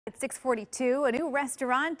At 6:42, a new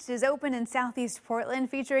restaurant is open in Southeast Portland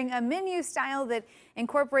featuring a menu style that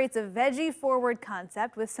incorporates a veggie-forward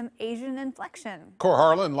concept with some Asian inflection. Cor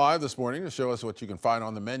Harlan live this morning to show us what you can find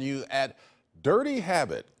on the menu at Dirty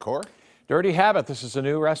Habit. Cor? Dirty Habit, this is a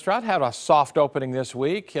new restaurant, had a soft opening this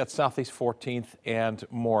week at Southeast 14th and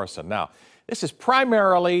Morrison. Now, this is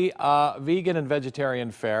primarily vegan and vegetarian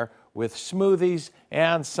fare with smoothies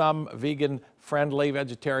and some vegan-friendly,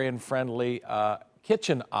 vegetarian-friendly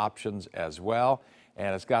kitchen options as well,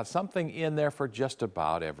 and it's got something in there for just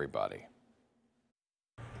about everybody.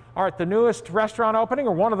 All right, the newest restaurant opening,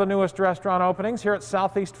 or one of the newest restaurant openings here at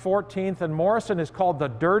Southeast 14th and Morrison, is called the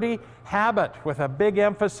Dirty Habit, with a big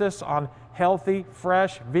emphasis on healthy,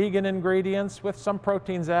 fresh, vegan ingredients with some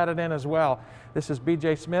proteins added in as well. This is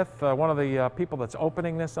BJ Smith, one of the people that's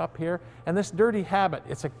opening this up here. And this Dirty Habit,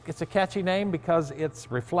 it's a catchy name because it's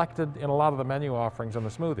reflected in a lot of the menu offerings and the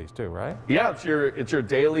smoothies too, right? Yeah, it's your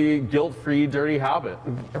daily guilt-free Dirty Habit.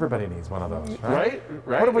 Everybody needs one of those, right?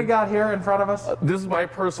 What have we got here in front of us? This is my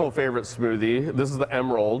personal favorite smoothie. This is the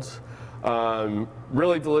Emerald.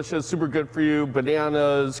 Really delicious, super good for you.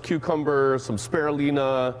 Bananas, cucumber, some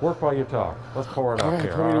spirulina. Work while you talk. Let's pour it up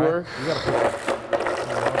here. Put me to work. You gotta put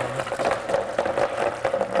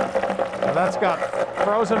Now that's got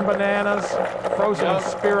frozen bananas, frozen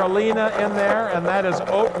spirulina in there, and that is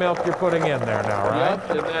oat milk you're putting in there now, right? Yep,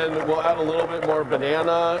 and then we'll add a little bit more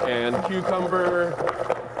banana and cucumber.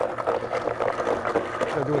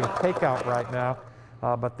 They're doing takeout right now,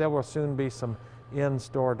 but there will soon be some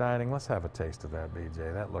in-store dining. Let's have a taste of that,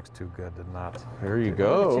 BJ. That looks too good to not. There you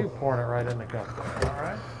go. Look at you pouring it right in the cup. All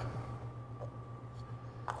right.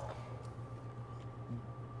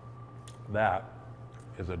 That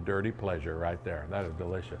is a dirty pleasure right there. That is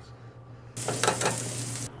delicious.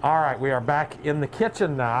 All right, we are back in the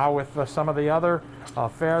kitchen now with some of the other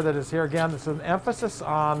fare that is here. Again, this is an emphasis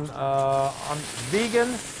on vegan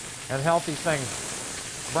and healthy things.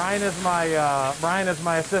 Brian is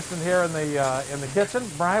my assistant here in the kitchen.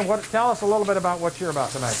 Brian, tell us a little bit about what you're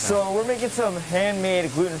about tonight. So we're making some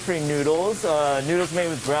handmade gluten-free noodles. Noodles made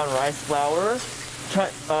with brown rice flour,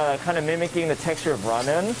 kind of mimicking the texture of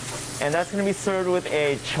ramen. And that's going to be served with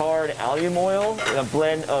a charred allium oil, a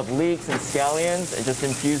blend of leeks and scallions, and just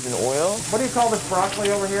infused in oil. What do you call this broccoli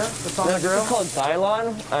over here that's on the grill? It's called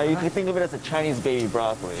Dailan. You can think of it as a Chinese baby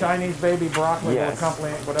broccoli. Chinese baby broccoli will Yes.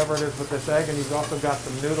 accompany whatever it is with this egg, and you've also got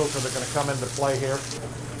some noodles that are going to come into play here.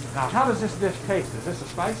 Now, how does this dish taste? Is this a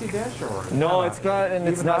spicy dish or? No, it's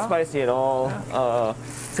not spicy at all. Yeah.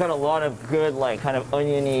 It's got a lot of good, like, kind of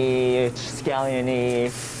oniony,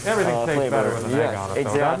 scallion-y Everything tastes flavor. better with an egg on it, though,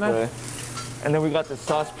 exactly. doesn't it? And then we got the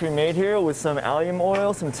sauce pre-made here with some allium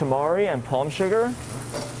oil, some tamari, and palm sugar.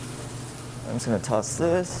 I'm just gonna toss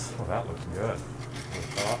this. Well, that looks good.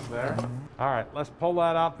 Sauce there. All right, let's pull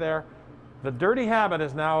that out there. The Dirty Habit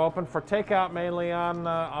is now open for takeout mainly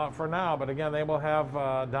for now, but again, they will have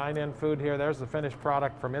dine-in food here. There's the finished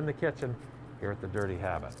product from in the kitchen here at the Dirty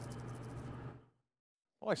Habit.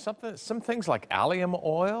 Boy, some things like allium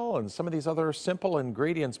oil and some of these other simple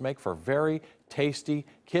ingredients make for very tasty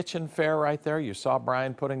kitchen fare right there. You saw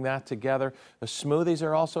Brian putting that together. The smoothies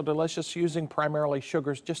are also delicious, using primarily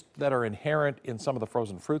sugars just that are inherent in some of the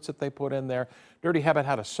frozen fruits that they put in there. Dirty Habit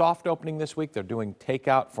had a soft opening this week. They're doing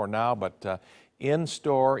takeout for now, but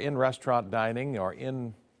in-store, in-restaurant dining, or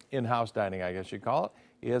in-house dining, I guess you call it,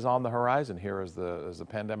 is on the horizon here as the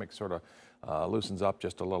pandemic sort of loosens up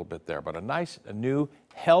just a little bit there. But a new,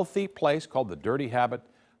 healthy place called the Dirty Habit,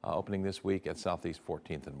 opening this week at Southeast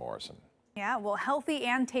 14th and Morrison. Yeah, well, healthy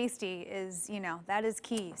and tasty is, that is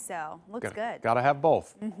key. So looks good. Got to have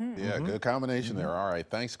both. Yeah, good combination there. All right,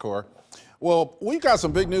 thanks, Cor. Well, we've got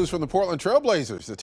some big news from the Portland Trailblazers.